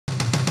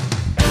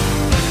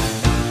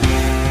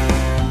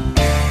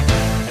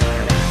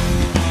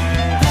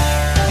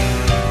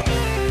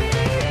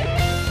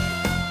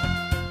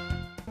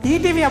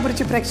ETV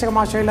అభిరుచి ప్రేక్షక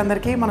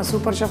మహాశయులందరికీ మన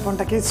సూపర్ షెఫ్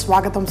వంటకి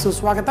స్వాగతం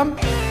సుస్వాగతం.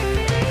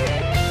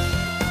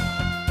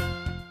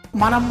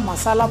 మనం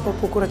మసాలా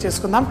పప్పు కూర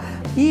చేసుకుందాం.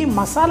 ఈ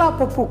మసాలా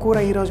పప్పు కూర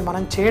ఈరోజు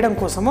మనం చేయడం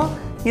కోసము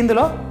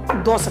ఇందులో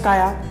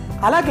దోసకాయ,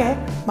 అలాగే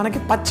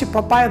మనకి పచ్చి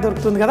పప్పాయ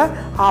దొరుకుతుంది కదా,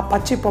 ఆ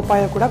పచ్చి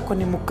పప్పాయ కూడా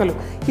కొన్ని ముక్కలు.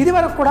 ఇది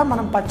వరకు కూడా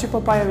మనం పచ్చి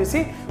పప్పాయ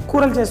వేసి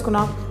కూరలు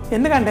చేసుకున్నాం.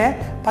 ఎందుకంటే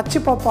పచ్చి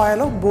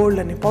పప్పాయలో బోల్డ్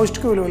అని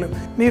పౌష్టిక విలువలు.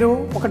 మీరు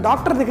ఒక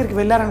డాక్టర్ దగ్గరికి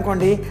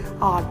వెళ్ళారనుకోండి,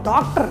 ఆ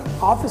డాక్టర్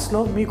ఆఫీస్లో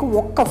మీకు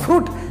ఒక్క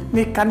ఫ్రూట్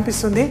మీకు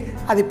కనిపిస్తుంది,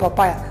 అది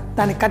పప్పాయ.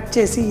 దాన్ని కట్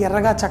చేసి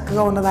ఎర్రగా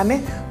చక్కగా ఉన్నదాన్ని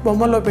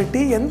బొమ్మల్లో పెట్టి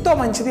ఎంతో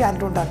మంచిది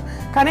అంటుంటారు.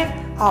 కానీ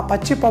ఆ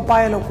పచ్చి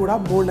పప్పాయలో కూడా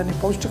బోల్డ్ అని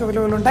పౌష్టిక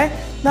విలువలు ఉంటాయి.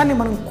 దాన్ని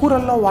మనం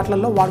కూరల్లో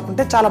వాటిల్లో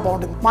వాడుకుంటే చాలా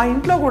బాగుంటుంది. మా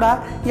ఇంట్లో కూడా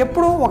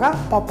ఎప్పుడూ ఒక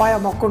పప్పాయ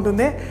మొక్క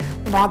ఉంటుంది.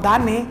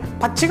 దాన్ని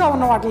పచ్చిగా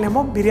ఉన్న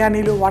వాటినేమో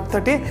బిర్యానీలు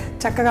వాటితోటి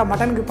చక్కగా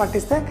మటన్కి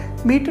పట్టిస్తే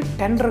మీట్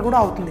టెండర్ కూడా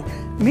అవుతుంది.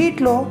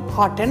 మీట్లో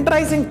ఆ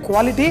టెండరైజింగ్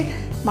క్వాలిటీ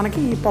మనకి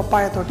ఈ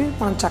పప్పాయతోటి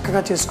మనం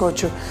చక్కగా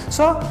చేసుకోవచ్చు.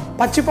 సో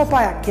పచ్చి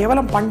పప్పాయ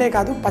కేవలం పండే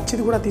కాదు,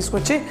 పచ్చిది కూడా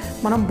తీసుకొచ్చి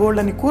మనం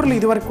బోల్డ్ అని కూరలు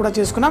ఇదివరకు కూడా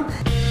చేసుకున్నాం.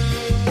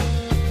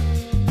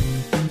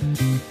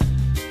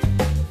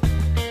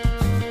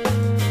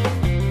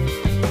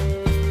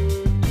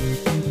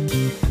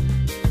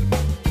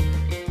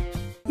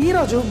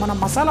 ఈరోజు మనం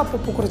మసాలా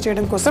పప్పు కూర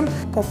చేయడం కోసం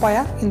పప్పాయ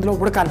ఇందులో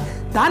ఉడకాలి.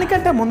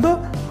 దానికంటే ముందు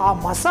ఆ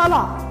మసాలా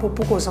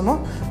పప్పు కోసము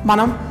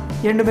మనం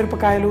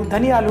ఎండుమిరపకాయలు,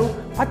 ధనియాలు,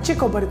 పచ్చి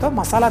కొబ్బరితో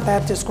మసాలా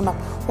తయారు చేసుకున్నాం.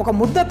 ఒక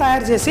ముద్ద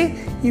తయారు చేసి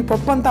ఈ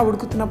పప్పు అంతా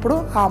ఉడుకుతున్నప్పుడు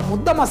ఆ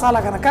ముద్ద మసాలా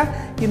కనుక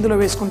ఇందులో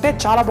వేసుకుంటే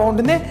చాలా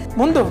బాగుంటుంది.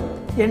 ముందు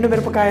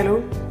ఎండుమిరపకాయలు,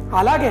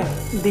 అలాగే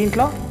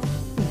దీంట్లో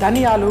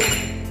ధనియాలు,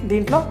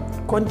 దీంట్లో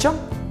కొంచెం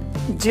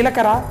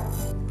జీలకర్ర,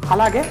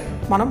 అలాగే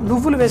మనం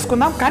నువ్వులు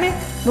వేసుకుందాం. కానీ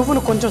నువ్వులు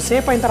కొంచెం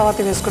సేపు అయిన తర్వాత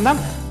వేసుకుందాం.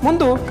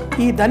 ముందు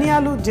ఈ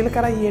ధనియాలు,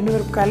 జీలకర్ర, ఈ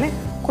ఎండుమిరపకాయల్ని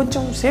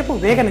కొంచెం సేపు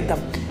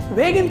వేగనిద్దాం.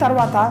 వేగిన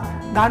తర్వాత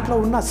దాంట్లో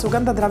ఉన్న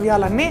సుగంధ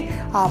ద్రవ్యాలన్నీ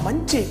ఆ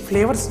మంచి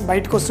ఫ్లేవర్స్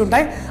బయటకు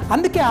వస్తుంటాయి.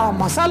 అందుకే ఆ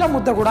మసాలా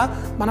ముద్ద కూడా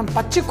మనం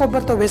పచ్చి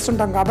కొబ్బరితో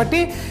వేస్తుంటాం కాబట్టి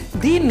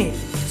దీన్ని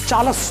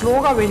చాలా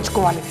స్లోగా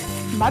వేయించుకోవాలి.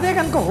 అదే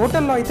కనుక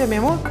హోటల్లో అయితే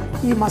మేము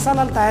ఈ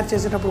మసాలాలు తయారు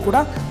చేసేటప్పుడు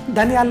కూడా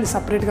ధనియాలని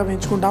సపరేట్గా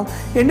వేయించుకుంటాం,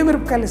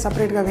 ఎండుమిరపకాయలని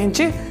సపరేట్గా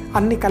వేయించి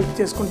అన్నీ కలిపి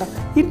చేసుకుంటాం.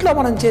 ఇంట్లో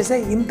మనం చేసే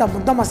ఇంత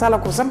ముద్ద మసాలా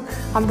కోసం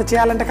అంత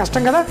చేయాలంటే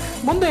కష్టం కదా.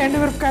 ముందు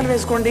ఎండుమిరపకాయలు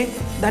వేసుకోండి,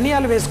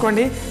 ధనియాలు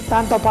వేసుకోండి,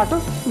 దాంతోపాటు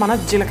మన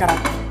జీలకర్ర.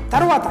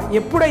 తర్వాత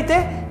ఎప్పుడైతే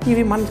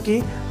ఇవి మనకి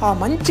ఆ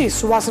మంచి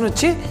సువాసన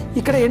వచ్చి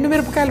ఇక్కడ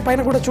ఎండుమిరపకాయల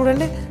పైన కూడా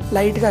చూడండి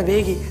లైట్గా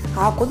వేగి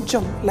ఆ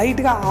కొంచెం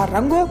లైట్గా ఆ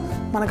రంగు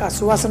మనకు ఆ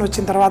సువాసన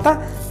వచ్చిన తర్వాత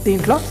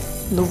దీంట్లో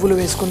నువ్వులు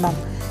వేసుకుందాం.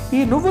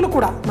 ఈ నువ్వులు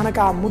కూడా మనకు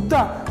ఆ ముద్ద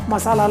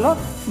మసాలాలో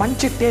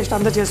మంచి టేస్ట్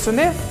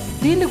అందజేస్తుంది.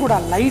 దీన్ని కూడా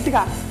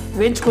లైట్గా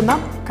వేయించుకుందాం.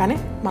 కానీ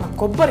మన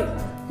కొబ్బరి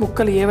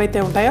ముక్కలు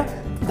ఏవైతే ఉంటాయో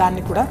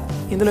దాన్ని కూడా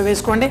ఇందులో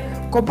వేసుకోండి.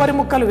 కొబ్బరి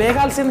ముక్కలు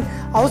వేగాల్సిన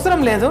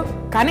అవసరం లేదు,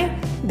 కానీ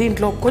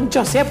దీంట్లో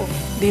కొంచెం సేపు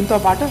దీంతో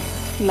పాటు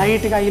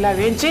లైట్గా ఇలా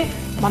వేయించి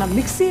మనం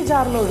మిక్సీ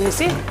జార్లో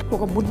వేసి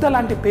ఒక ముద్ద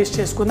లాంటి పేస్ట్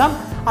చేసుకుందాం.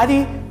 అది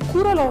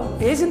కూరలో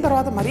వేసిన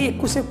తర్వాత మరీ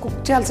ఎక్కువసేపు కుక్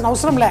చేయాల్సిన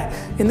అవసరం లే,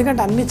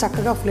 ఎందుకంటే అన్నీ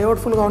చక్కగా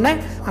ఫ్లేవర్ఫుల్గా ఉన్నాయి.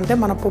 అంటే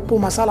మన పప్పు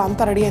మసాలా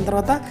అంతా రెడీ అయిన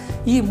తర్వాత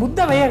ఈ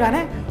ముద్ద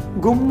వేయగానే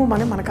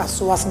గుమ్ముమని మనకు ఆ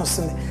సువాసన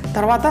వస్తుంది.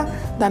 తర్వాత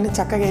దాన్ని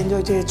చక్కగా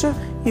ఎంజాయ్ చేయొచ్చు.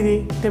 ఇది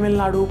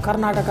తమిళనాడు,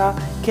 కర్ణాటక,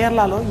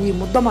 కేరళలో ఈ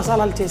ముద్ద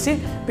మసాలాలు చేసి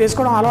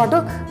వేసుకోవడం అలవాటు.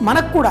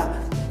 మనకు కూడా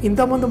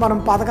ఇంతకుముందు మనం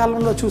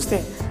పాతకాలంలో చూస్తే,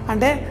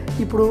 అంటే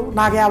ఇప్పుడు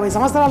నాకు 50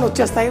 సంవత్సరాలు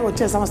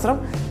వచ్చే సంవత్సరం,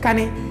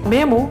 కానీ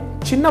మేము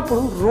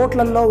చిన్నప్పుడు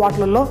రోట్లల్లో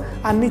వాటిల్లో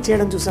అన్నీ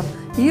చేయడం చూసాం.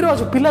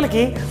 ఈరోజు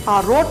పిల్లలకి ఆ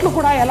రోట్లు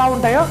కూడా ఎలా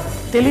ఉంటాయో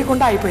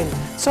తెలియకుండా అయిపోయింది.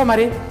 సో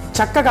మరి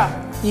చక్కగా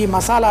ఈ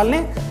మసాలాల్ని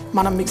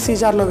మనం మిక్సీ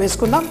జార్లో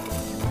వేసుకుందాం.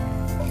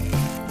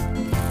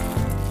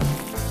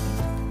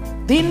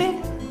 దీన్ని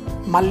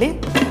మళ్ళీ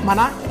మన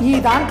ఈ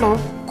దాంట్లో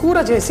కూర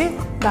చేసి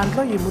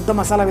దాంట్లో ఈ ముద్ద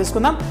మసాలా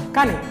వేసుకుందాం.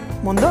 కానీ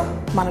ముందు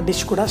మన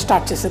డిష్ కూడా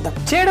స్టార్ట్ చేసేద్దాం.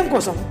 చేయడం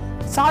కోసం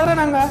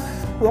సాధారణంగా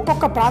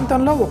ఒక్కొక్క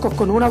ప్రాంతంలో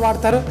ఒక్కొక్క నూనె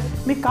వాడతారు.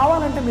 మీకు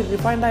కావాలంటే మీరు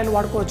రిఫైన్డ్ ఆయిల్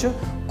వాడుకోవచ్చు.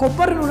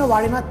 కొబ్బరి నూనె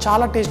వాడినా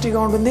చాలా టేస్టీగా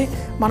ఉంటుంది.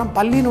 మనం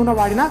పల్లి నూనె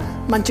వాడినా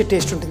మంచి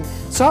టేస్ట్ ఉంటుంది.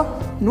 సో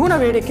నూనె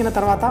వేడెక్కిన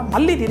తర్వాత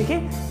మళ్ళీ దీనికి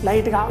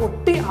లైట్గా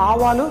ఒట్టి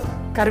ఆవాలు,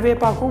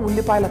 కరివేపాకు,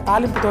 ఉల్లిపాయల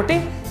తాలింపుతోటి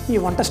ఈ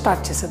వంట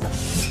స్టార్ట్ చేసేద్దాం.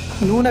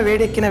 నూనె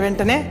వేడెక్కిన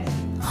వెంటనే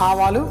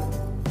ఆవాలు,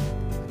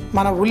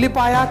 మన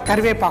ఉల్లిపాయ,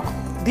 కరివేపాకు.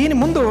 దీని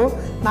ముందు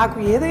నాకు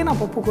ఏదైనా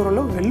పప్పు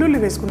కూరలో వెల్లుల్లి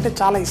వేసుకుంటే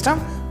చాలా ఇష్టం.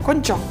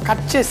 కొంచెం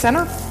కట్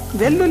చేశాను.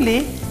 వెల్లుల్లి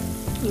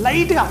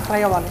లైట్గా ఫ్రై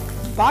అవ్వాలి.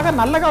 బాగా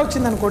నల్లగా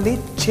వచ్చిందనుకోండి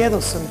చేదు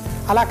వస్తుంది.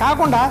 అలా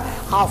కాకుండా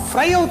ఆ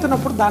ఫ్రై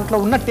అవుతున్నప్పుడు దాంట్లో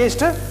ఉన్న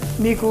టేస్ట్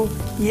మీకు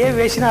ఏ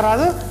వేసినా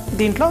రాదు.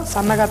 దీంట్లో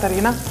సన్నగా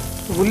తరిగిన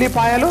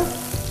ఉల్లిపాయలు,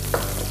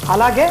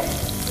 అలాగే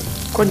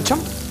కొంచెం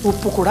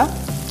ఉప్పు కూడా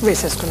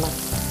వేసేసుకుందాం.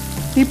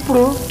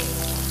 ఇప్పుడు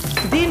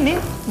దీన్ని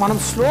మనం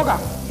స్లోగా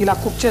ఇలా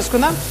కుక్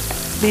చేసుకుందాం.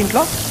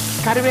 దీంట్లో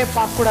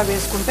కరివేపాకు కూడా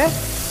వేసుకుంటే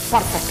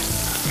పర్ఫెక్ట్.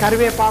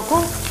 కరివేపాకు,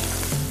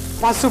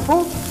 పసుపు,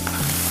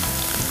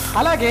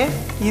 అలాగే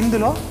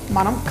ఇందులో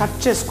మనం కట్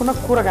చేసుకున్న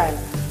కూరగాయలు,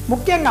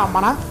 ముఖ్యంగా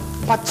మన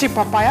పచ్చి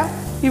పప్పాయ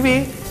ఇవి,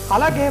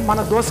 అలాగే మన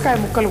దోసకాయ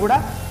ముక్కలు కూడా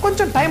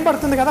కొంచెం టైం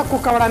పడుతుంది కదా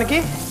కుక్ అవ్వడానికి.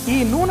 ఈ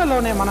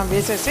నూనెలోనే మనం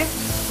వేసేసి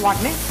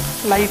వాటిని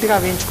లైట్గా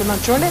వేయించుకుందాం.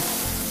 చూడండి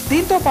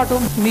దీంతోపాటు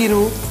మీరు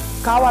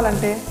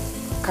కావాలంటే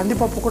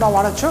కందిపప్పు కూడా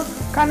వాడచ్చు,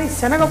 కానీ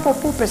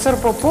శనగపప్పు,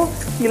 పెసరపప్పు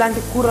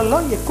ఇలాంటి కూరల్లో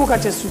ఎక్కువగా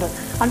చేస్తుంటారు.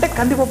 అంటే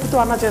కందిపప్పుతో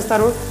అన్న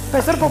చేస్తారు,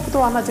 పెసరపప్పుతో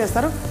అన్న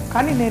చేస్తారు,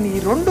 కానీ నేను ఈ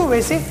రెండు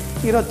వేసి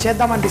ఈరోజు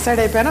చేద్దామని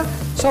డిసైడ్ అయిపోయాను.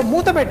 సో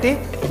మూత పెట్టి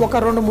ఒక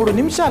 2-3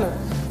 నిమిషాలు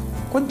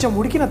కొంచెం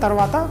ఉడికిన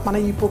తర్వాత మనం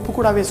ఈ పప్పు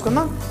కూడా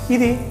వేసుకుందాం.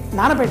 ఇది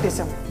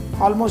నానబెట్టేసాం.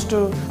 ఆల్మోస్ట్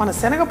మన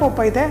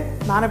శనగపప్పు అయితే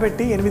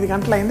నానబెట్టి 8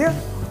 గంటలు అయింది.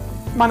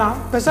 మన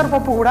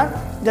పెసరపప్పు కూడా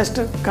జస్ట్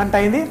గంట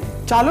అయింది,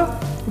 చాలు.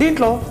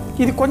 దీంట్లో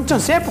ఇది కొంచెం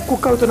సేపు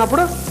కుక్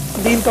అవుతున్నప్పుడు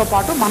దీంతో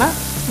పాటు మన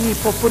ఈ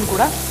పప్పును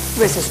కూడా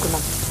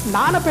వేసేసుకుందాం.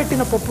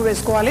 నానబెట్టిన పప్పు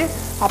వేసుకోవాలి,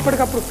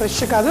 అప్పటికప్పుడు ఫ్రెష్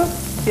కాదు.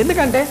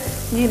 ఎందుకంటే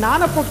ఈ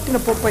నానబెట్టిన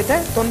పప్పు అయితే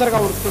తొందరగా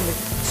ఉడుకుతుంది.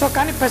 సో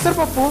కానీ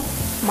పెసరపప్పు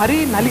మరీ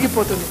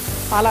నలిగిపోతుంది,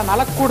 అలా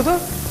నలగకూడదు.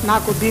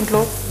 నాకు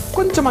దీంట్లో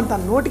కొంచెం అంత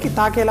నోటికి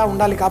తాకేలా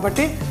ఉండాలి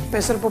కాబట్టి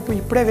పెసరపప్పు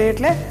ఇప్పుడే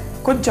వేయట్లే.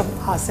 కొంచెం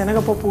ఆ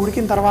శనగపప్పు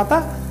ఉడికిన తర్వాత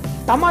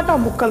టమాటా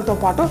ముక్కలతో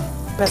పాటు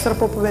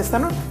పెసరపప్పు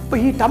వేస్తాను.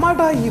 ఈ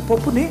టమాటా ఈ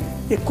పప్పుని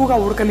ఎక్కువగా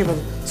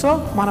ఉడకనివ్వదు. సో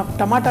మనం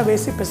టమాటా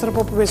వేసి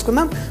పెసరపప్పు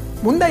వేసుకుందాం.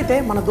 ముందైతే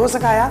మన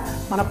దోసకాయ,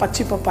 మన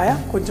పచ్చి పప్పాయ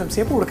కొంచెం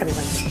సేపు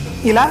ఉడకనివ్వండి.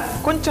 ఇలా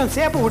కొంచెం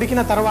సేపు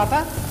ఉడికిన తర్వాత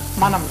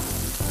మనం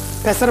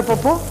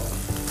పెసరపప్పు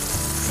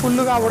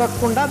ఫుల్గా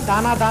ఉడకకుండా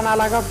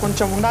దానాలాగా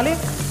కొంచెం ఉండాలి,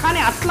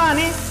 కానీ అట్లా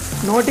అని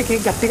నోటికి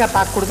గట్టిగా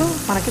తాకూడదు.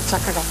 మనకి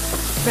చక్కగా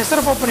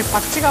పెసరపప్పుని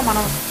పచ్చిగా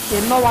మనం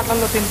ఎన్నో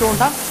వాటల్లో తింటూ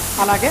ఉంటాం.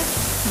 అలాగే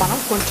మనం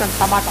కొంచెం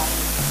టమాటా,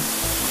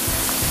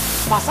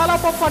 మసాలా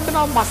పప్పు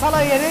అంటున్నాం, మసాలా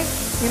ఏది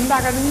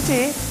ఇందాక నుంచి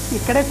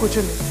ఇక్కడే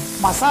కూర్చుంది.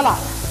 మసాలా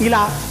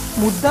ఇలా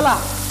ముద్దల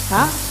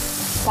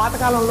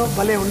పాతకాలంలో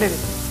భలే ఉండేది.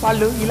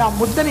 వాళ్ళు ఇలా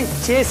ముద్దని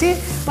చేసి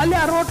మళ్ళీ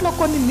ఆ రోట్లో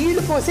కొన్ని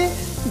నీళ్లు పోసి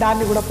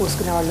దాన్ని కూడా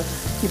పోసుకునేవాళ్ళు.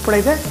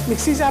 ఇప్పుడైతే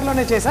మిక్సీ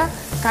జార్లోనే చేసా,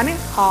 కానీ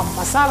ఆ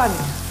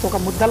మసాలాని ఒక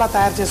ముద్దలా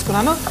తయారు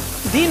చేసుకున్నాను.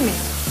 దీన్ని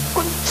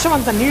కొంచెం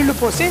అంత నీళ్లు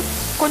పోసి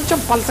కొంచెం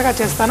పలసగా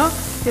చేస్తాను.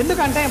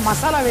 ఎందుకంటే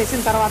మసాలా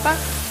వేసిన తర్వాత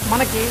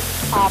మనకి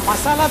ఆ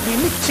మసాలా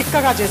దీన్ని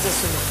చిక్కగా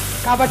చేసేస్తుంది.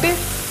 కాబట్టి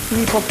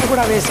ఈ పప్పు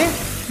కూడా వేసి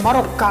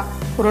మరొక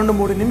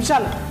 2-3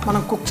 నిమిషాలు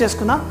మనం కుక్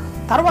చేసుకున్నాం.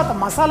 తర్వాత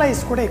మసాలా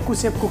వేసి కూడా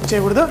ఎక్కువసేపు కుక్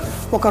చేయకూడదు,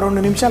 ఒక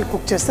 2 నిమిషాలు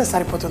కుక్ చేస్తే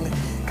సరిపోతుంది.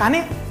 కానీ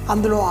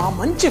అందులో ఆ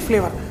మంచి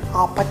ఫ్లేవర్,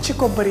 ఆ పచ్చి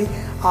కొబ్బరి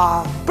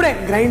అప్పుడే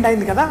గ్రైండ్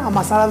అయింది కదా, ఆ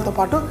మసాలాలతో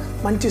పాటు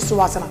మంచి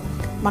సువాసన,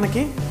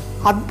 మనకి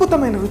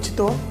అద్భుతమైన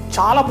రుచితో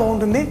చాలా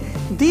బాగుంటుంది.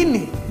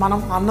 దీన్ని మనం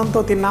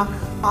అన్నంతో తిన్నా,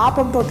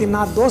 ఆపంతో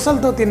తిన్నా,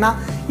 దోశలతో తిన్నా,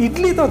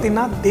 ఇడ్లీతో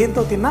తిన్నా,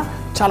 దేంతో తిన్నా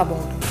చాలా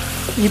బాగుంటుంది.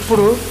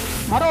 ఇప్పుడు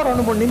మరో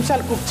 2-3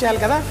 నిమిషాలు కుక్ చేయాలి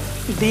కదా,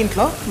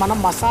 దీంట్లో మనం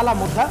మసాలా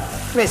ముద్ద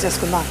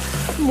వేసేసుకుందాం.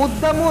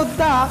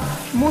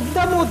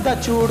 ముద్ద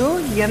చూడు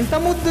ఎంత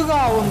ముద్దుగా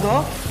ఉందో,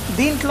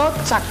 దీంట్లో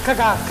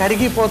చక్కగా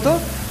కరిగిపోతూ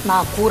నా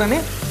కూరని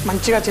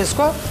మంచిగా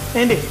చేసుకో.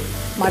 ఏంటి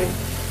మరి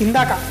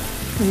ఇందాక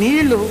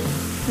నీళ్లు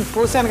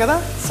పోసాను కదా,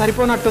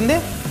 సరిపోనట్టుంది.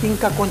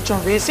 ఇంకా కొంచెం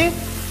వేసి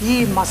ఈ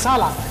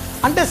మసాలా,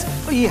 అంటే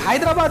ఈ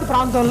హైదరాబాద్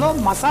ప్రాంతంలో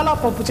మసాలా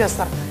పప్పు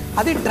చేస్తారు,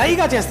 అది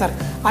డ్రైగా చేస్తారు.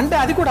 అంటే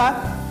అది కూడా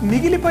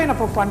మిగిలిపోయిన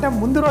పప్పు, అంటే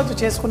ముందు రోజు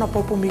చేసుకున్న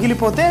పప్పు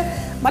మిగిలిపోతే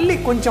మళ్ళీ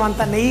కొంచెం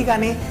అంత నెయ్యి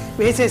కానీ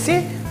వేసేసి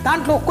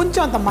దాంట్లో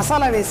కొంచెం అంత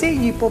మసాలా వేసి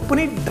ఈ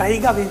పప్పుని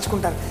డ్రైగా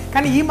వేయించుకుంటారు.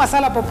 కానీ ఈ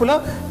మసాలా పప్పులో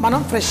మనం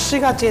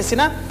ఫ్రెష్గా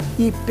చేసిన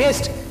ఈ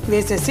పేస్ట్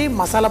వేసేసి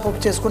మసాలా పప్పు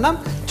చేసుకున్నాం.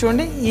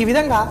 చూడండి ఈ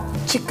విధంగా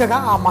చిక్కగా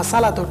ఆ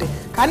మసాలాతోటి,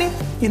 కానీ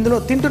ఇందులో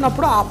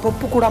తింటున్నప్పుడు ఆ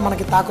పప్పు కూడా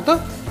మనకి తాకుతూ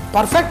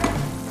పర్ఫెక్ట్.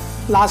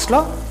 లాస్ట్లో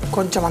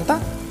కొంచెం అంత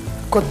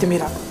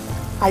కొత్తిమీర.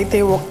 అయితే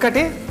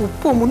ఒక్కటే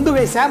ఉప్పు ముందు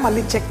వేసా,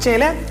 మళ్ళీ చెక్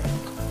చేయలే,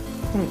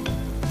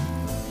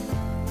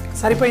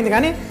 సరిపోయింది.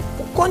 కానీ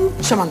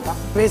కొంచెం అంత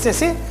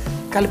వేసేసి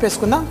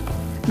కలిపేసుకుందాం.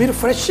 మీరు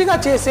ఫ్రెష్గా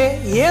చేసే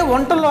ఏ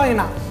వంటల్లో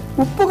అయినా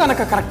ఉప్పు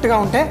కనుక కరెక్ట్గా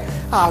ఉంటే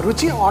ఆ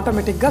రుచి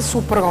ఆటోమేటిక్గా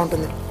సూపర్గా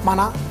ఉంటుంది. మన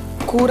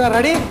కూర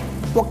రెడీ.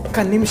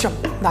 1 నిమిషం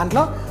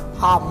దాంట్లో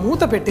ఆ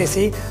మూత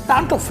పెట్టేసి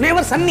దాంట్లో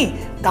ఫ్లేవర్స్ అన్నీ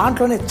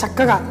దాంట్లోనే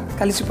చక్కగా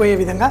కలిసిపోయే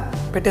విధంగా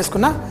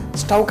పెట్టేసుకున్నా.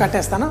 స్టవ్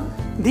కట్టేస్తాను.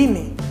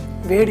 దీన్ని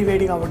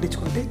వేడిగా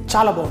వడ్డించుకుంటే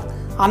చాలా బాగుంటుంది.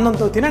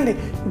 అన్నంతో తినండి,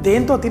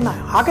 దేంతో తిన్నా,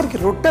 ఆఖరికి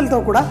రొట్టెలతో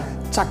కూడా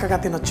చక్కగా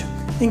తినొచ్చు.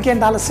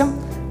 ఇంకేంటి ఆలస్యం?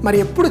 మరి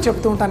ఎప్పుడు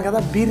చెప్తూ ఉంటాను కదా,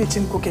 బీ రిచ్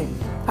ఇన్ కుకింగ్,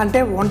 అంటే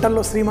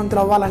వంటల్లో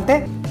శ్రీమంతులు అవ్వాలంటే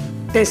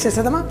టేస్ట్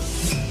చేసేద్దామా?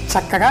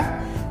 చక్కగా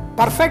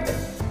పర్ఫెక్ట్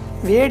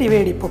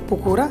వేడి పప్పు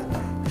కూర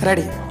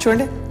రెడీ.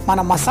 చూడండి మన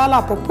మసాలా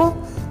పప్పు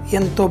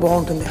ఎంతో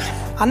బాగుంటుంది.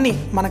 అన్నీ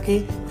మనకి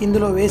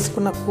ఇందులో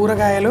వేసుకున్న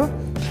కూరగాయలు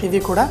ఇవి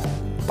కూడా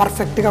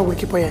పర్ఫెక్ట్గా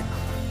ఉడికిపోయాయి.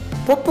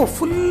 పప్పు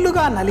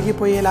ఫుల్లుగా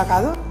నలిగిపోయేలా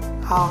కాదు,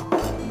 ఆ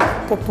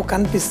పప్పు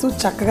కనిపిస్తూ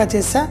చక్కగా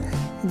చేసా.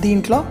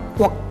 దీంట్లో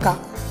ఒక్క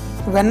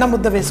వెన్న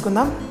ముద్ద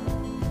వేసుకుందాం.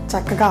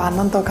 చక్కగా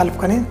అన్నంతో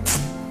కలుపుకొని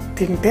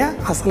తింటే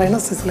అసలైన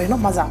సిసలైన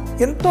మజా.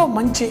 ఎంతో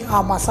మంచి ఆ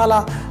మసాలా,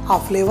 ఆ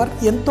ఫ్లేవర్,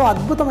 ఎంతో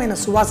అద్భుతమైన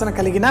సువాసన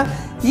కలిగిన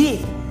ఈ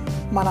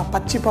మన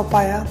పచ్చి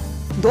పప్పాయ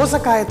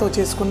దోసకాయతో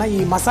చేసుకున్న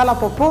ఈ మసాలా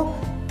పప్పు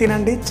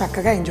తినండి,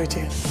 చక్కగా ఎంజాయ్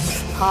చేయండి.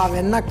 ఆ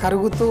వెన్న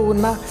కరుగుతూ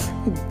ఉన్న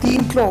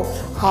దీంట్లో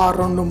ఆ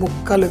 2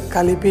 ముక్కలు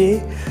కలిపి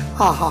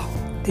ఆహా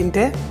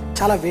తింటే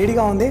చాలా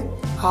వేడిగా ఉంది.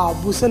 ఆ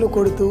బుసలు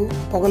కొడుతూ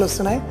పొగలు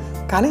వస్తున్నాయి,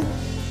 కానీ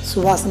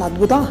సువాసన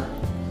అద్భుతం.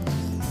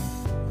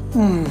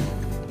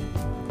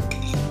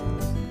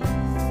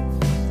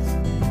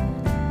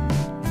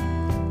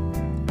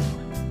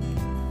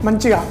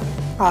 మంచిగా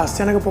ఆ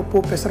శనగపప్పు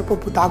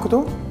పెసరపప్పు తాకుతూ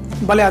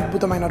భలే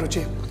అద్భుతమైన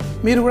రుచి.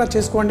 మీరు కూడా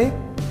చేసుకోండి,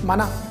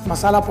 మన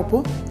మసాలా పప్పు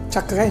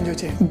చక్కగా ఎంజాయ్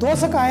చేయండి.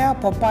 దోసకాయ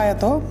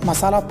పప్పాయతో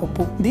మసాలా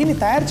పప్పు. దీన్ని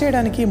తయారు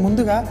చేయడానికి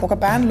ముందుగా ఒక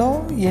ప్యాన్ లో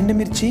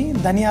ఎండుమిర్చి,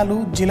 ధనియాలు,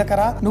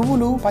 జీలకర్ర,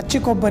 నువ్వులు, పచ్చి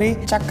కొబ్బరి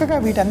చక్కగా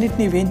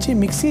వీటన్నిటిని వేయించి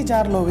మిక్సీ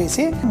జార్ లో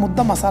వేసి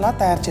ముద్ద మసాలా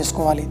తయారు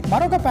చేసుకోవాలి.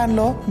 మరొక ప్యాన్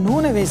లో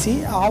నూనె వేసి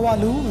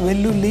ఆవాలు,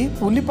 వెల్లుల్లి,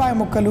 ఉల్లిపాయ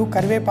ముక్కలు,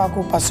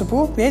 కరివేపాకు,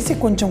 పసుపు వేసి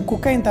కొంచెం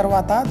కుక్ అయిన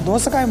తర్వాత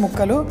దోసకాయ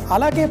ముక్కలు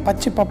అలాగే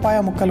పచ్చి పప్పాయ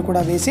ముక్కలు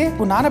కూడా వేసి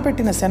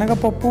నానబెట్టిన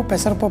శనగపప్పు,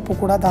 పెసరపప్పు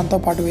కూడా దాంతో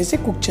పాటు వేసి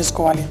కుక్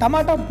చేసుకోవాలి.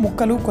 టమాటా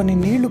ముక్కలు కొన్ని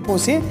నీళ్లు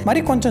పోసి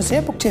మరి కొంచెం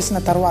సేపు చేసిన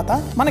తర్వాత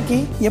మనకి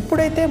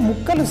ఎప్పుడైతే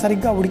ముక్కలు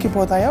సరిగ్గా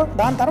ఉడికిపోతాయో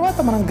దాని తర్వాత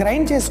మనం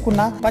గ్రైండ్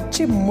చేసుకున్న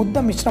పచ్చి ముద్ద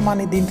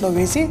మిశ్రమాన్ని దీంట్లో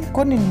వేసి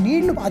కొన్ని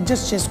నీళ్లు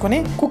అడ్జస్ట్ చేసుకొని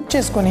కుక్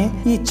చేసుకొని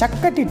ఈ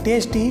చక్కటి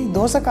టేస్టీ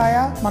దోసకాయ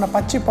మన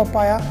పచ్చి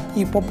పప్పాయ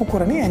ఈ పప్పు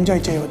కూరని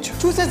ఎంజాయ్ చేయవచ్చు.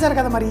 చూసేశారు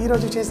కదా మరి ఈ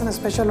రోజు చేసిన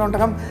స్పెషల్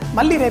వంటకం.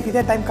 మళ్ళీ రేపు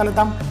ఇదే టైం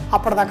కలుద్దాం.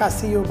 అప్పటిదాకా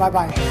సీ యూ, బాయ్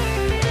బాయ్.